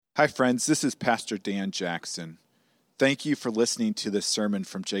Hi, friends. This is Pastor Dan Jackson. Thank you for listening to this sermon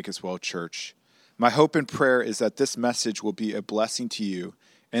from Jacob's Well Church. My hope and prayer is that this message will be a blessing to you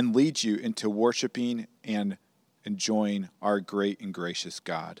and lead you into worshiping and enjoying our great and gracious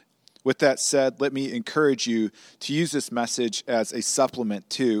God. With that said, let me encourage you to use this message as a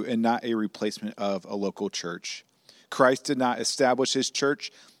supplement to and not a replacement of a local church. Christ did not establish his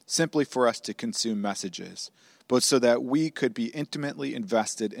church simply for us to consume messages, but so that we could be intimately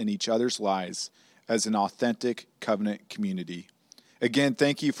invested in each other's lives as an authentic covenant community. Again,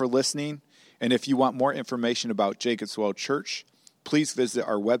 thank you for listening, and if you want more information about Jacob's Well Church, please visit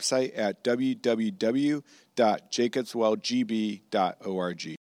our website at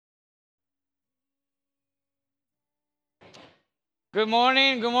www.jacobswellgb.org. Good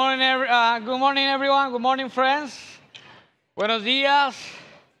morning, everyone. Good morning, friends. Buenos dias.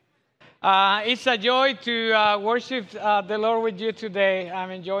 It's a joy to worship the Lord with you today. I'm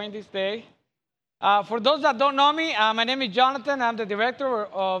enjoying this day. For those that don't know me, my name is Jonathan. I'm the director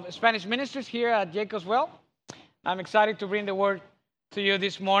of Spanish Ministries here at Jacob's Well. I'm excited to bring the word to you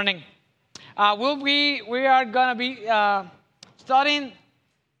this morning. We are going to be studying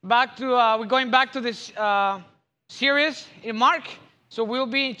back to, we're going back to this series in Mark. So we'll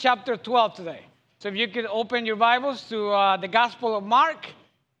be in chapter 12 today. So if you could open your Bibles to the Gospel of Mark,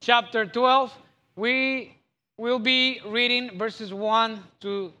 chapter 12, we will be reading verses 1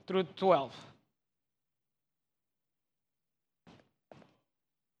 through 12.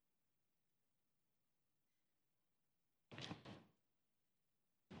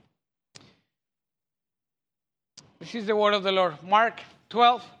 This is the word of the Lord. Mark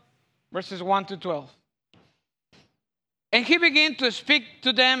 12, verses 1 to 12. And he began to speak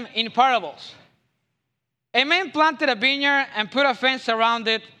to them in parables. A man planted a vineyard and put a fence around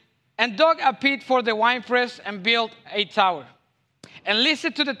it, and dug a pit for the winepress and built a tower, and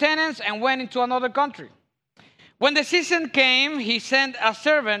listened to the tenants and went into another country. When the season came, he sent a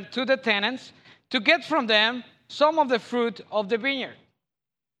servant to the tenants to get from them some of the fruit of the vineyard.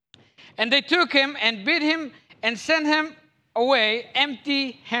 And they took him and beat him and sent him away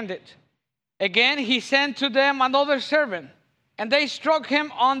empty-handed. Again, he sent to them another servant, and they struck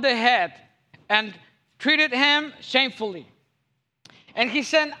him on the head and treated him shamefully. And he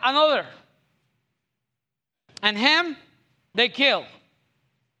sent another, and him they killed.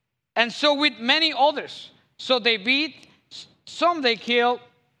 And so with many others. So they beat, some they killed.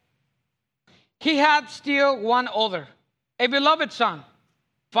 He had still one other, a beloved son.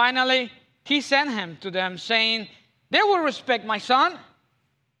 Finally, he sent him to them, saying, "They will respect my son."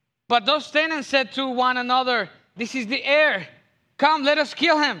 But those tenants said to one another, "This is the heir. Come, let us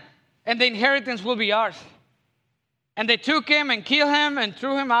kill him, and the inheritance will be ours." And they took him and killed him and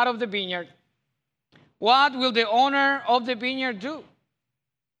threw him out of the vineyard. What will the owner of the vineyard do?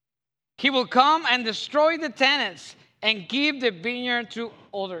 He will come and destroy the tenants and give the vineyard to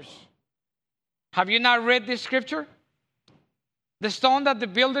others. Have you not read this scripture? The stone that the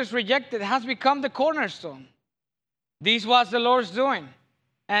builders rejected has become the cornerstone. This was the Lord's doing,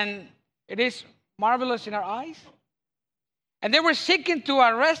 and it is marvelous in our eyes. And they were seeking to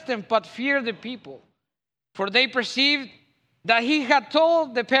arrest him, but feared the people, for they perceived that he had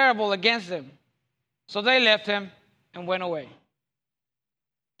told the parable against them. So they left him and went away.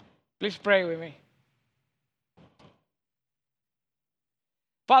 Please pray with me.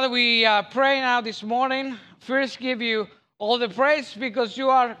 Father, we pray now this morning. First, give you all the praise because you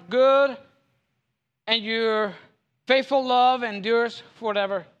are good and your faithful love endures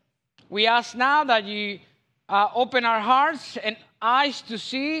forever. We ask now that you open our hearts and eyes to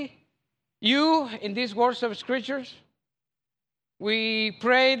see you in these words of scriptures. We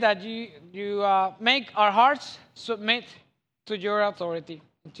pray that you make our hearts submit to your authority.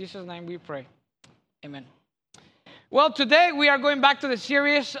 In Jesus' name we pray. Amen. Well, today we are going back to the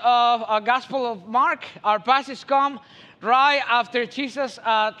series of Gospel of Mark. Our passage come right after Jesus'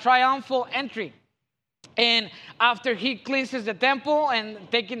 triumphal entry. And after he cleanses the temple and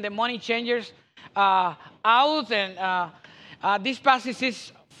taking the money changers out. And this passage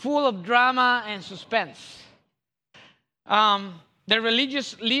is full of drama and suspense. The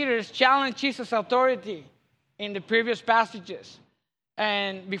religious leaders challenged Jesus' authority in the previous passages.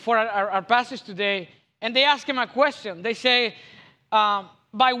 And before our passage today, and they ask him a question. They say,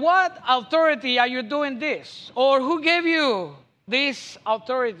 by what authority are you doing this? Or who gave you this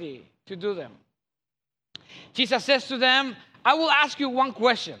authority to do them? Jesus says to them, I will ask you one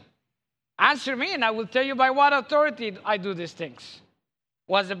question. Answer me, and I will tell you by what authority I do these things.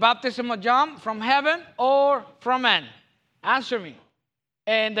 Was the baptism of John from heaven or from man? Answer me.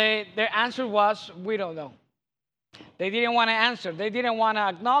 And their answer was, we don't know. They didn't want to answer. They didn't want to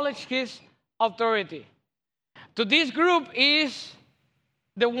acknowledge his authority. To this group is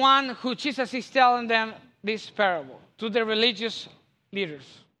the one who Jesus is telling them this parable, to the religious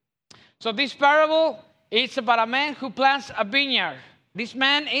leaders. So this parable is about a man who plants a vineyard. This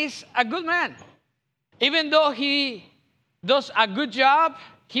man is a good man. Even though he does a good job,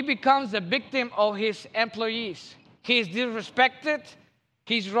 he becomes the victim of his employees. He is disrespected,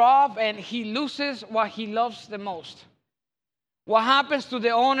 he's robbed, and he loses what he loves the most. What happens to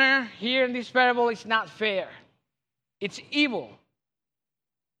the owner here in this parable is not fair. It's evil.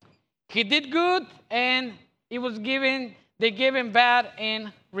 He did good, and they gave him bad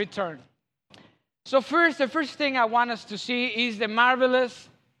in return. So the first thing I want us to see is the marvelous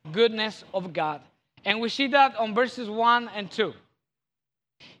goodness of God. And we see that on verses 1 and 2.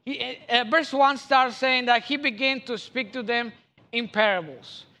 Verse 1 starts saying that he began to speak to them in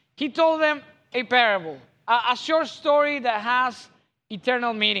parables. He told them a parable, a short story that has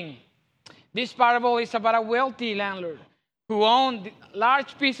eternal meaning. This parable is about a wealthy landlord who owned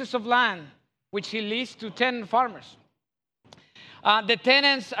large pieces of land, which he leased to tenant farmers. The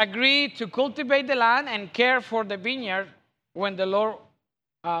tenants agreed to cultivate the land and care for the vineyard when the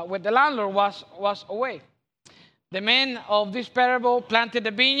landlord was away. The men of this parable planted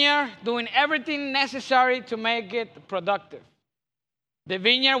the vineyard, doing everything necessary to make it productive. The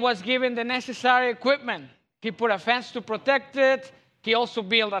vineyard was given the necessary equipment. He put a fence to protect it. He also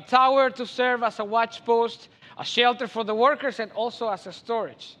built a tower to serve as a watch post, a shelter for the workers, and also as a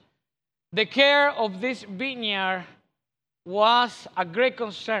storage. The care of this vineyard was a great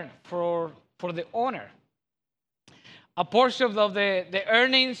concern for the owner. A portion of the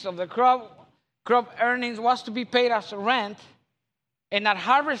earnings of the crop earnings was to be paid as rent, and at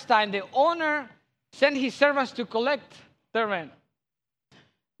harvest time, the owner sent his servants to collect the rent.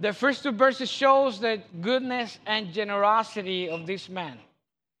 The first two verses shows the goodness and generosity of this man.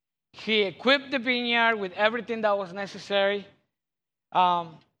 He equipped the vineyard with everything that was necessary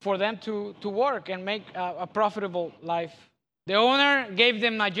for them to work and make a profitable life. The owner gave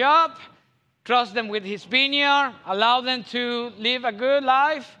them a job, trusted them with his vineyard, allowed them to live a good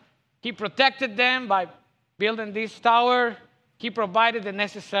life. He protected them by building this tower. He provided the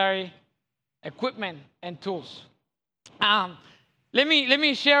necessary equipment and tools. Let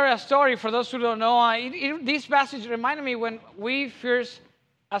me share a story for those who don't know. This passage reminded me when we first,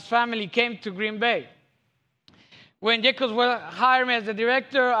 as family, came to Green Bay. When Jacobs hired me as the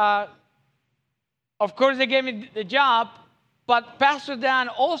director, of course they gave me the job, but Pastor Dan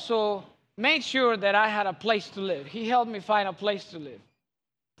also made sure that I had a place to live. He helped me find a place to live.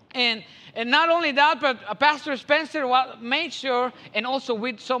 And not only that, but Pastor Spencer made sure, and also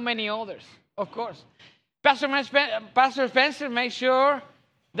with so many others, of course. Pastor Spencer made sure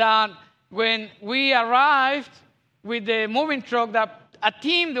that when we arrived with the moving truck, that a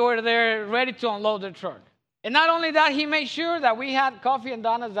team were there ready to unload the truck. And not only that, he made sure that we had coffee and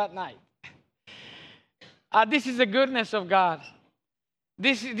donuts that night. This is the goodness of God.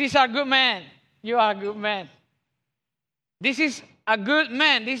 These are good men. You are a good man. This is a good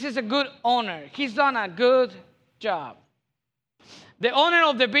man. This is a good owner. He's done a good job. The owner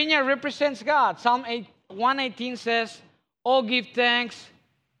of the vineyard represents God. Psalm 118 says, "Oh, give thanks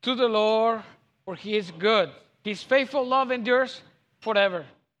to the Lord, for he is good. His faithful love endures forever."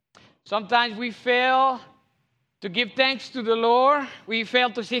 Sometimes we fail to give thanks to the Lord. We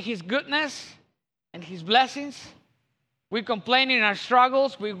fail to see his goodness and his blessings. We complain in our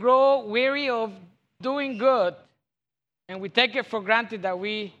struggles. We grow weary of doing good. And we take it for granted that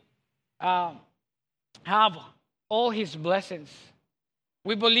we have all his blessings.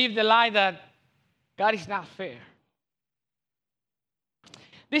 We believe the lie that God is not fair.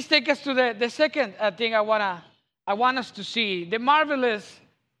 This takes us to the second thing I want us to see, the marvelous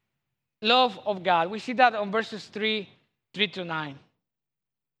love of God. We see that on verses 3 to 9.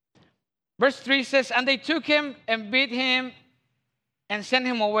 Verse 3 says, "And they took him and beat him and sent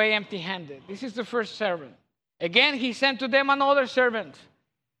him away empty-handed." This is the first servant. Again, he sent to them another servant,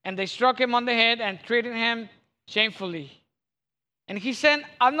 and they struck him on the head and treated him shamefully. And he sent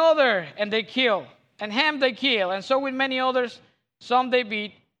another, and they killed. And him they killed. And so with many others, some they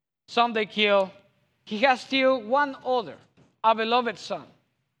beat, some they killed. He has still one other, a beloved son.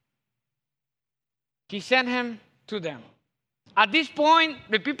 He sent him to them. At this point,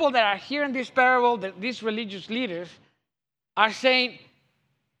 the people that are hearing this parable, these religious leaders, are saying,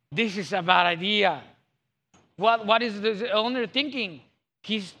 this is a bad idea. What is the owner thinking?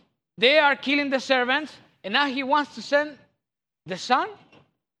 They are killing the servants, and now he wants to send the son?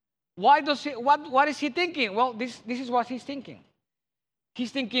 What is he thinking? Well, this is what he's thinking.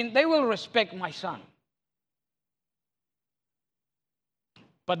 He's thinking, they will respect my son.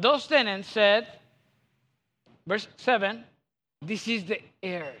 But those tenants said, verse 7, this is the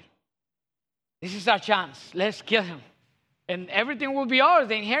heir. This is our chance. Let's kill him. And everything will be ours.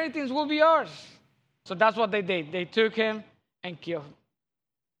 The inheritance will be ours. So that's what they did. They took him and killed him.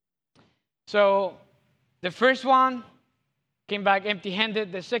 So the first one came back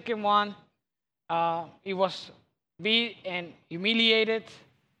empty-handed. The second one, he was beat and humiliated.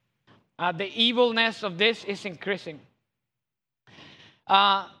 The evilness of this is increasing.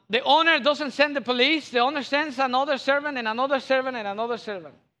 The owner doesn't send the police. The owner sends another servant and another servant and another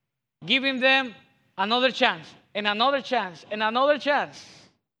servant, giving them another chance and another chance and another chance.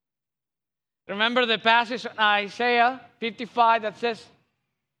 Remember the passage in Isaiah 55 that says,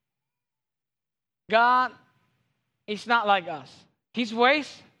 God is not like us. His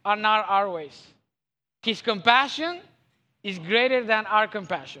ways are not our ways. His compassion is greater than our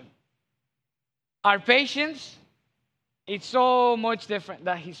compassion. Our patience is so much different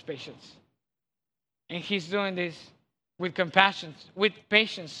than his patience. And he's doing this with compassion, with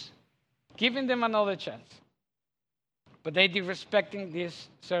patience, giving them another chance. But they disrespecting these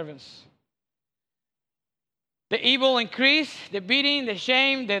servants. The evil increased, the beating, the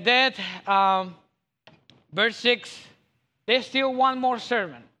shame, the death. Verse 6, there's still one more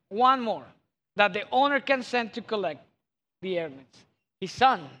servant, one more, that the owner can send to collect the earnings. His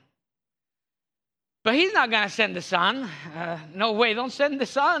son. But he's not going to send the son. No way, don't send the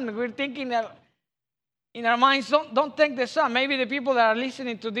son. We're thinking that in our minds, don't take the son. Maybe the people that are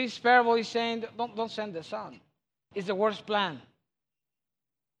listening to this parable is saying, don't send the son. It's the worst plan.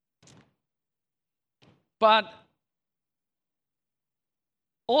 But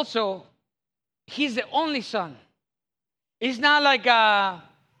also, he's the only son. It's not like a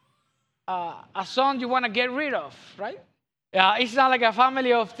son you want to get rid of, right? It's not like a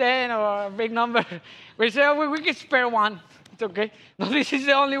family of 10 or a big number. We say, oh, we can spare one. It's okay. No, this is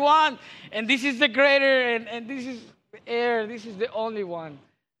the only one. And this is the greater, and this is the heir. This is the only one.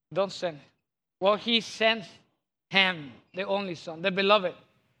 Don't send. Well, he sends him, the only son, the beloved.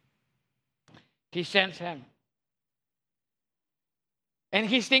 He sends him. And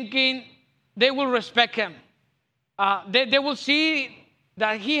he's thinking they will respect him. They will see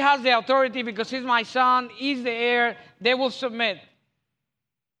that he has the authority because he's my son, he's the heir. They will submit.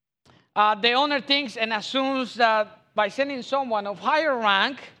 The owner thinks and assumes that by sending someone of higher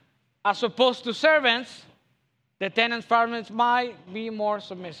rank, as opposed to servants, the tenants, farmers might be more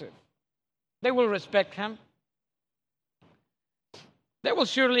submissive. They will respect him. They will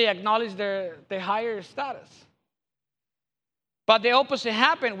surely acknowledge their higher status. But the opposite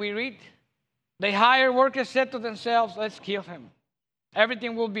happened, we read. The hired workers said to themselves, let's kill him.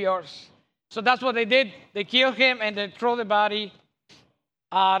 Everything will be ours. So that's what they did. They killed him and they throw the body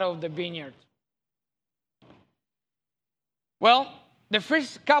out of the vineyard. Well, the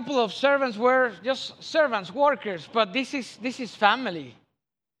first couple of servants were just servants, workers, but this is family.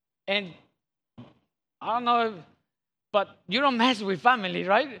 And I don't know, but you don't mess with family,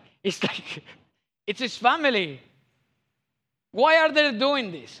 right? It's like, it's his family. Why are they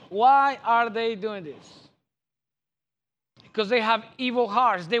doing this? Why are they doing this? Because they have evil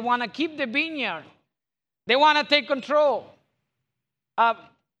hearts. They want to keep the vineyard. They want to take control.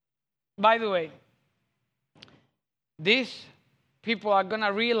 By the way, these people are going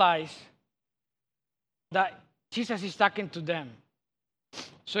to realize that Jesus is talking to them.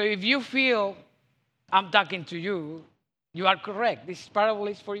 So if you feel I'm talking to you, you are correct. This parable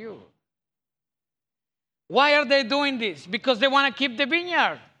is for you. Why are they doing this? Because they want to keep the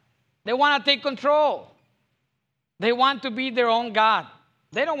vineyard. They want to take control. They want to be their own God.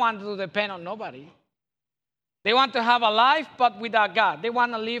 They don't want to depend on nobody. They want to have a life, but without God. They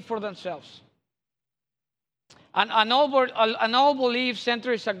want to live for themselves. An old belief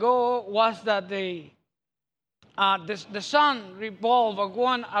centuries ago was that the sun revolved or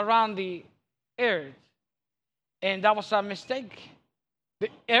going around the earth. And that was a mistake. The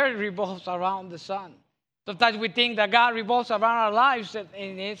earth revolves around the sun. Sometimes we think that God revolves around our lives, and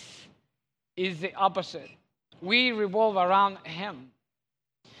it's the opposite. We revolve around Him.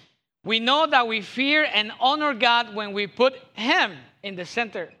 We know that we fear and honor God when we put Him in the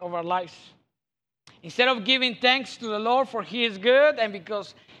center of our lives. Instead of giving thanks to the Lord for He is good and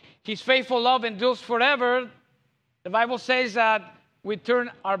because His faithful love endures forever, the Bible says that we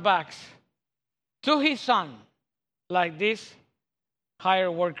turn our backs to His Son like these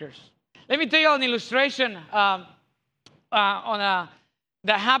hired workers. Let me tell you an illustration that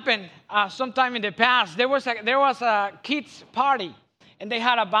happened sometime in the past. There was a kids' party, and they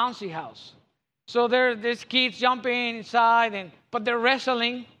had a bouncy house. So there's kids jumping inside, but they're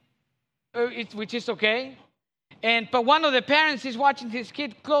wrestling, which is okay. But one of the parents is watching his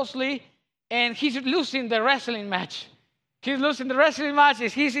kid closely, and he's losing the wrestling match. He's losing the wrestling match.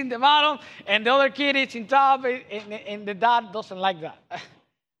 He's in the bottom, and the other kid is in top, and the dad doesn't like that.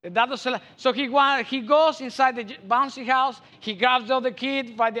 The dad doesn't like, so he goes inside the bouncy house. He grabs the other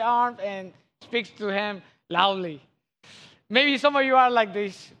kid by the arm and speaks to him loudly. Maybe some of you are like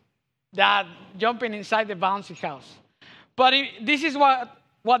this, dad jumping inside the bouncy house. But this is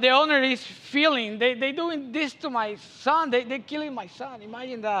what the owner is feeling. They're doing this to my son. They're killing my son.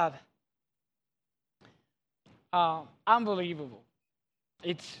 Imagine that. Unbelievable.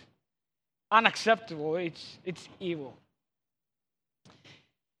 It's unacceptable. It's evil.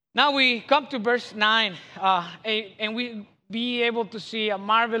 Now we come to verse 9, and we be able to see a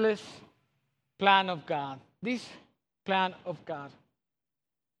marvelous plan of God. This plan of God.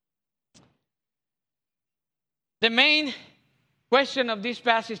 The main question of this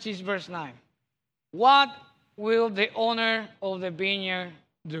passage is verse 9. What will the owner of the vineyard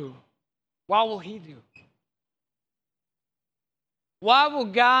do? What will he do? What will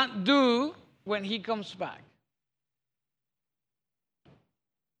God do when he comes back?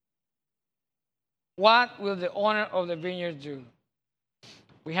 What will the owner of the vineyard do?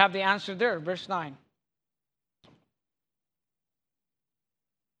 We have the answer there, verse 9.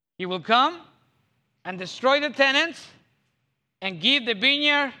 He will come and destroy the tenants and give the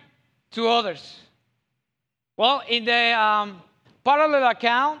vineyard to others. Well, in the parallel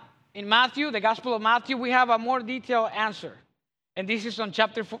account in Matthew, the Gospel of Matthew, we have a more detailed answer. And this is on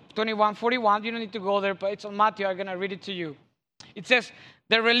chapter 21, 41. You don't need to go there, but it's on Matthew. I'm going to read it to you. It says,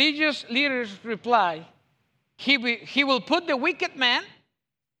 the religious leaders reply, he will put the wicked man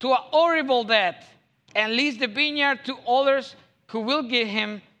to a horrible death and lease the vineyard to others who will give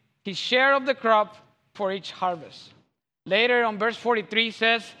him his share of the crop for each harvest. Later on verse 43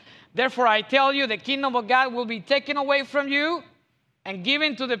 says, therefore I tell you, the kingdom of God will be taken away from you and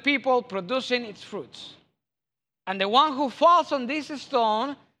given to the people producing its fruits. And the one who falls on this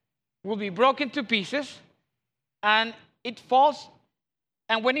stone will be broken to pieces, and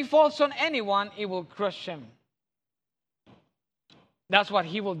when it falls on anyone, it will crush him. That's what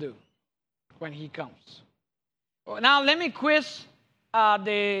he will do when he comes. Now let me quiz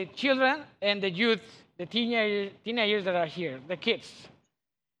the children and the youth, the teenagers that are here, the kids.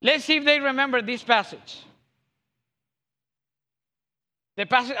 Let's see if they remember this passage. The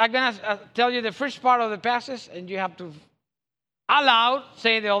passage, I'm going to tell you the first part of the passage, and you have to aloud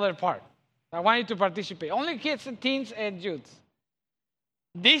say the other part. I want you to participate. Only kids and teens and youth.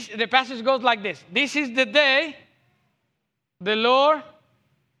 The passage goes like this. This is the day the Lord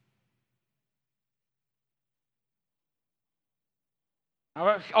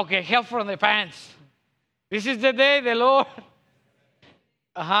okay, help from the parents. This is the day the Lord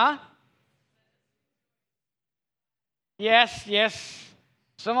Yes.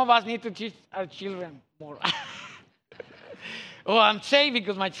 Some of us need to teach our children more. Oh, I'm safe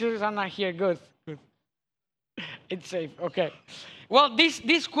because my children are not here. Good. It's safe. Okay. Well,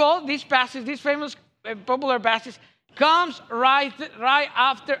 this quote, this passage, this famous popular passage comes right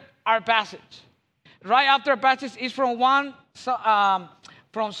after our passage. Right after our passage is from Psalm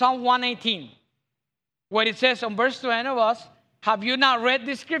 118, where it says on verse 20 of us, have you not read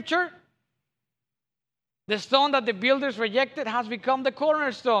this scripture? The stone that the builders rejected has become the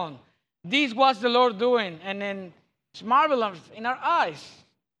cornerstone. This was the Lord doing, and then it's marvelous in our eyes,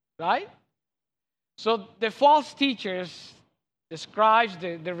 right? So the false teachers, the scribes,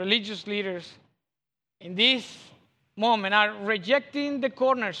 the religious leaders, in this moment are rejecting the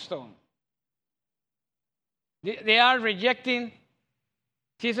cornerstone. They are rejecting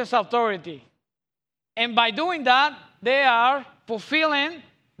Jesus' authority. And by doing that, they are fulfilling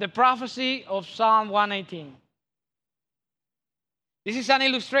the prophecy of Psalm 118. This is an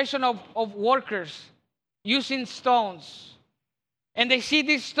illustration of workers using stones. And they see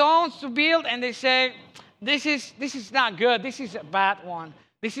these stones to build, and they say, this is not good. This is a bad one.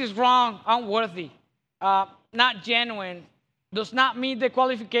 This is wrong, unworthy, not genuine, does not meet the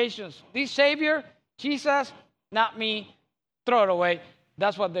qualifications. This Savior, Jesus, not me, throw it away.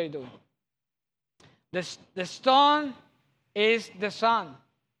 That's what they're doing. The stone is the Son,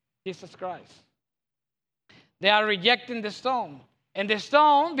 Jesus Christ. They are rejecting the stone. And the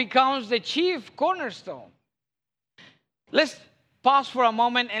stone becomes the chief cornerstone. Let's pause for a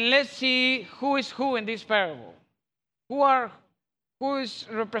moment and let's see who is who in this parable. Who is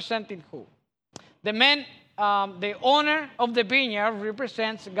representing who? The owner of the vineyard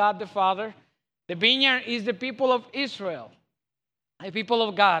represents God the Father. The vineyard is the people of Israel, the people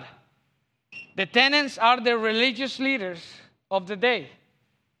of God. The tenants are the religious leaders of the day.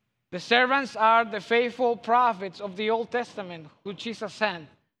 The servants are the faithful prophets of the Old Testament who Jesus sent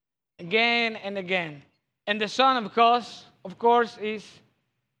again and again. And the Son, of course, is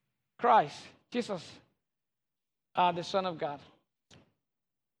Christ, Jesus, the Son of God.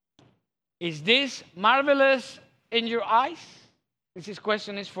 Is this marvelous in your eyes? This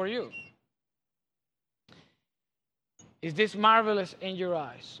question is for you. Is this marvelous in your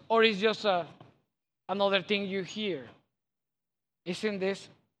eyes? Or is just another thing you hear? Isn't this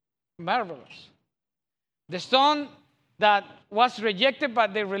marvelous? The stone that was rejected by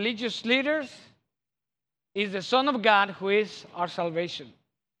the religious leaders is the Son of God, who is our salvation.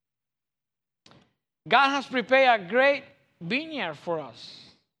 God has prepared a great vineyard for us.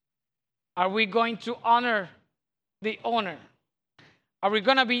 Are we going to honor the owner? Are we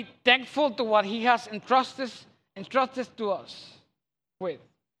going to be thankful to what he has entrusted to us with?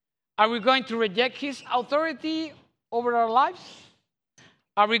 Are we going to reject his authority over our lives?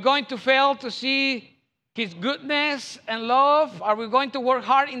 Are we going to fail to see his goodness and love? Are we going to work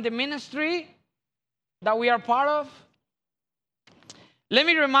hard in the ministry that we are part of? Let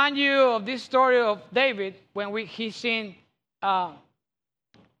me remind you of this story of David when he sinned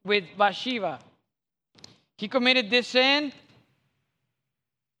with Bathsheba. He committed this sin,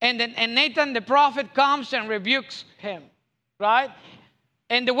 and Nathan the prophet comes and rebukes him, right?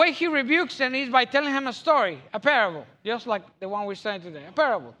 And the way he rebukes him is by telling him a story, a parable, just like the one we're studying today, a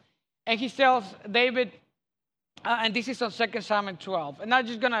parable. And he tells David, and this is on 2 Samuel 12. And I'm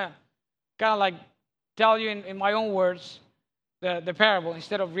just going to kind of like tell you in my own words the parable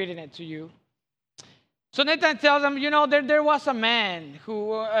instead of reading it to you. So Nathan tells him, there was a man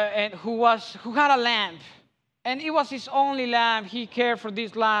who had a lamb. And it was his only lamb. He cared for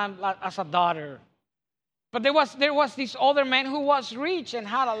this lamb as a daughter. But there was this other man who was rich and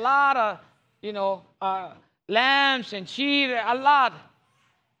had a lot of, lambs and sheep, a lot.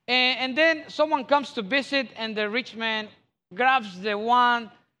 And then someone comes to visit, and the rich man grabs the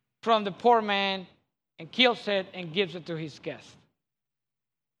one from the poor man and kills it and gives it to his guest.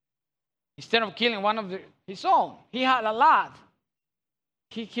 Instead of killing one of his own, he had a lot.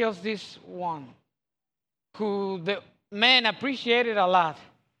 He kills this one who the man appreciated a lot.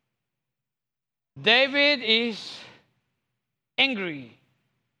 David is angry.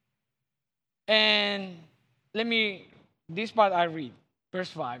 And this part I read, verse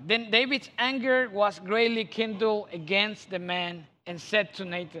 5. Then David's anger was greatly kindled against the man and said to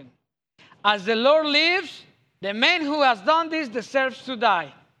Nathan, as the Lord lives, the man who has done this deserves to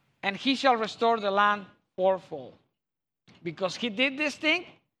die, and he shall restore the land fourfold. Because he did this thing,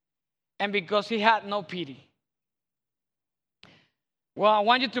 and because he had no pity. Well, I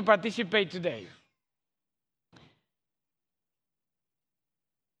want you to participate today.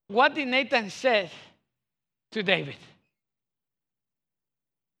 What did Nathan say to David?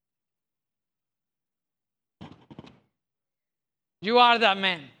 You are that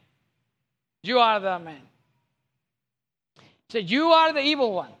man. You are that man. He said, you are the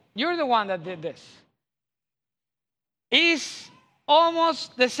evil one. You're the one that did this. It's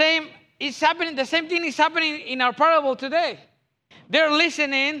almost the same. It's happening. The same thing is happening in our parable today. They're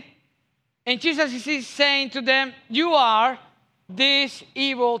listening, and Jesus is saying to them, you are these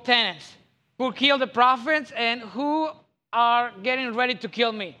evil tenants who kill the prophets and who are getting ready to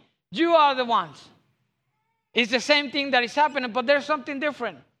kill me. You are the ones. It's the same thing that is happening, but there's something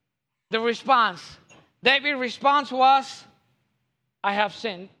different. The response. David's response was, I have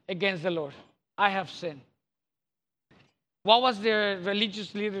sinned against the Lord. I have sinned. What was the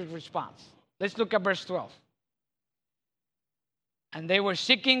religious leader's response? Let's look at verse 12. And they were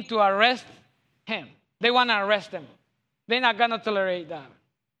seeking to arrest him. They want to arrest him. They're not going to tolerate that.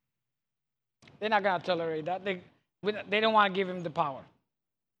 They're not going to tolerate that. They don't want to give him the power.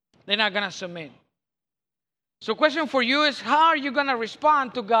 They're not going to submit. So question for you is, how are you going to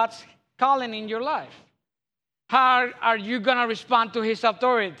respond to God's calling in your life? How are you going to respond to his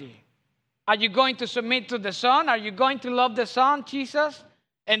authority? Are you going to submit to the Son? Are you going to love the Son, Jesus,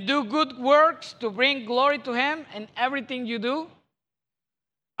 and do good works to bring glory to him in everything you do?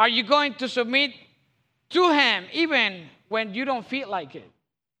 Are you going to submit to him even when you don't feel like it?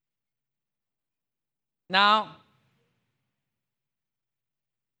 Now,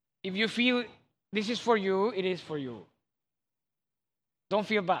 if you feel this is for you, it is for you. Don't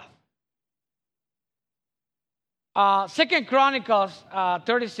feel bad. 2 Chronicles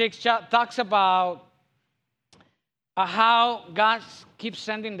 36 talks about how God keeps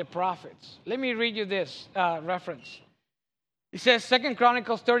sending the prophets. Let me read you this reference. It says, 2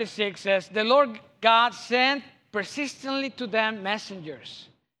 Chronicles 36 says, the Lord God sent persistently to them messengers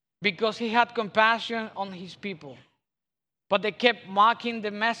because he had compassion on his people. But they kept mocking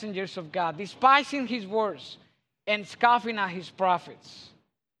the messengers of God, despising his words, and scoffing at his prophets,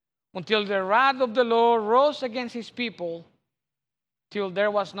 until the wrath of the Lord rose against his people, till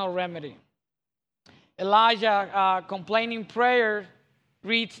there was no remedy. Elijah, complaining prayer,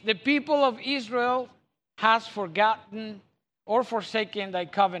 reads, "The people of Israel has forgotten or forsaken thy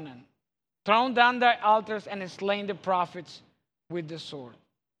covenant, thrown down thy altars, and slain the prophets with the sword."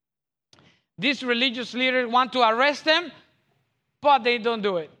 These religious leaders want to arrest them, but they don't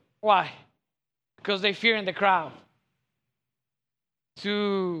do it. Why? Because they fear in the crowd.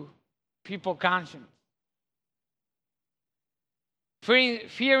 To people conscience.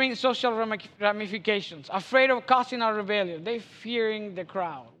 Fearing social ramifications. Afraid of causing a rebellion. They fearing the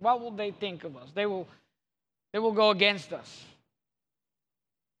crowd. What will they think of us? They will go against us.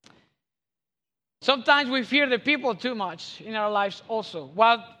 Sometimes we fear the people too much in our lives also.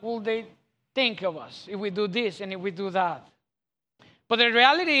 What will they think of us if we do this and if we do that? But the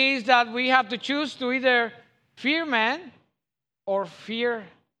reality is that we have to choose to either fear man or fear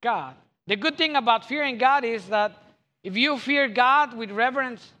God. The good thing about fearing God is that if you fear God with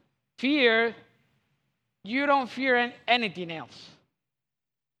reverence, fear, you don't fear anything else.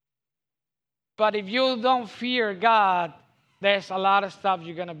 But if you don't fear God, there's a lot of stuff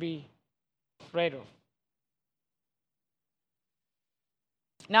you're going to be afraid of.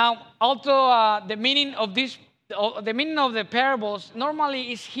 Now, also the meaning of the parables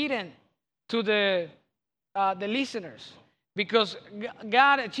normally is hidden to the listeners, because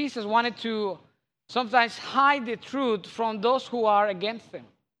Jesus wanted to sometimes hide the truth from those who are against him,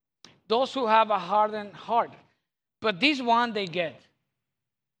 those who have a hardened heart. But this one they get.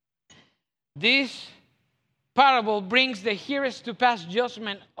 This parable brings the hearers to pass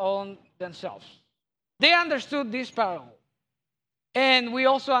judgment on themselves. They understood this parable. And we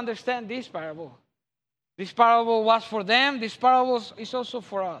also understand this parable. This parable was for them. This parable is also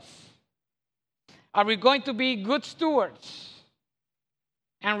for us. Are we going to be good stewards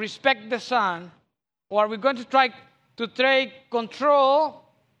and respect the Son? Or are we going to try to take control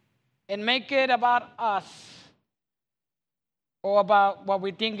and make it about us, or about what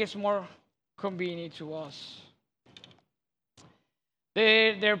we think is more convenient to us?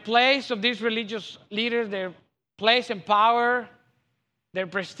 Their place of these religious leaders, their place and power, their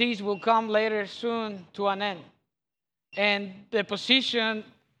prestige will come later soon to an end. And the position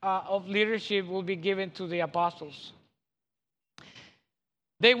of leadership will be given to the apostles.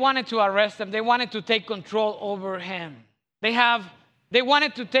 They wanted to arrest him. They wanted to take control over him. They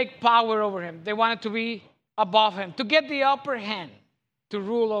wanted to take power over him. They wanted to be above him, to get the upper hand, to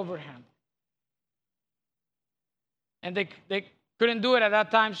rule over him. And they couldn't do it at that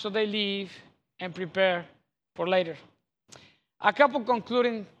time, so they leave and prepare for later. A couple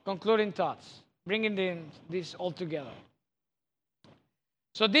concluding thoughts, bringing this all together.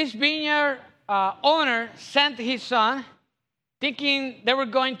 So this vineyard owner sent his son, thinking they were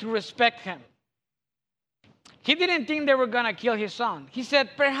going to respect him. He didn't think they were going to kill his son. He said,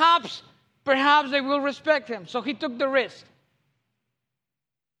 perhaps they will respect him. So he took the risk.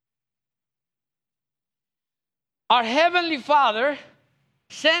 Our Heavenly Father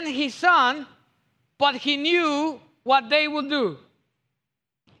sent his son, but he knew what they would do.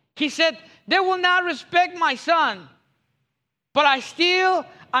 He said, they will not respect my son, but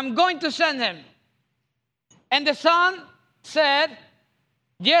I'm going to send him. And the son said,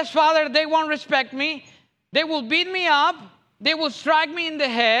 yes, Father, they won't respect me. They will beat me up. They will strike me in the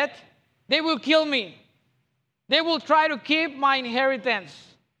head. They will kill me. They will try to keep my inheritance.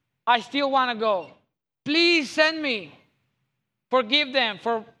 I still want to go. Please send me. Forgive them,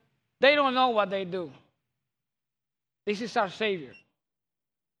 for they don't know what they do. This is our Savior.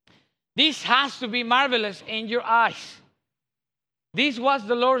 This has to be marvelous in your eyes. This was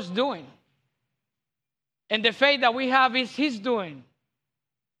the Lord's doing. And the faith that we have is His doing.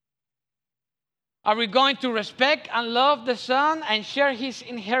 Are we going to respect and love the Son and share His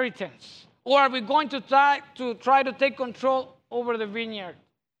inheritance? Or are we going to try to take control over the vineyard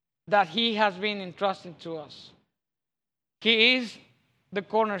that He has been entrusted to us? He is the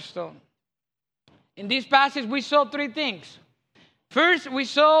cornerstone. In this passage, we saw three things. First, we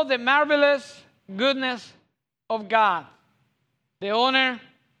saw the marvelous goodness of God. The owner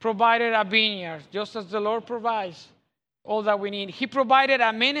provided a vineyard, just as the Lord provides all that we need. He provided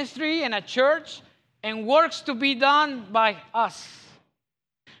a ministry and a church and works to be done by us.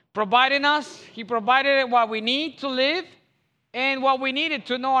 He provided what we need to live and what we needed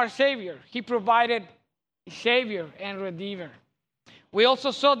to know our Savior. He provided a Savior and Redeemer. We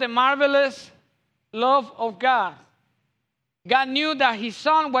also saw the marvelous love of God. God knew that His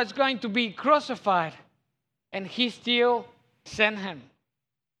Son was going to be crucified, and He still sent him.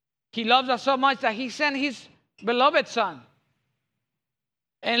 He loves us so much that he sent his beloved Son.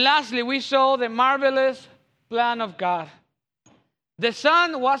 And lastly, we saw the marvelous plan of God. The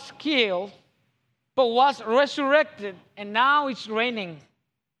Son was killed, but was resurrected, and now it's reigning.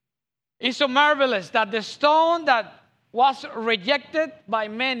 It's so marvelous that the stone that was rejected by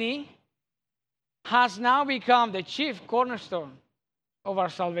many has now become the chief cornerstone of our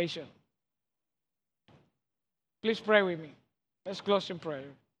salvation. Please pray with me. Let's close in prayer.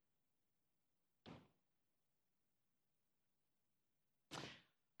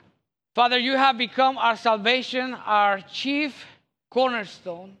 Father, you have become our salvation, our chief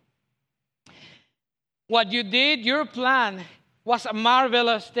cornerstone. What you did, your plan, was a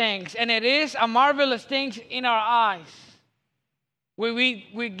marvelous thing, and it is a marvelous thing in our eyes.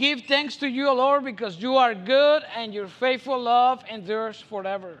 We give thanks to you, Lord, because you are good and your faithful love endures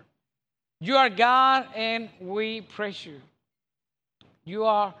forever. You are God, and we praise you. You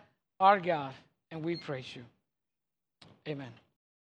are our God, and we praise you. Amen.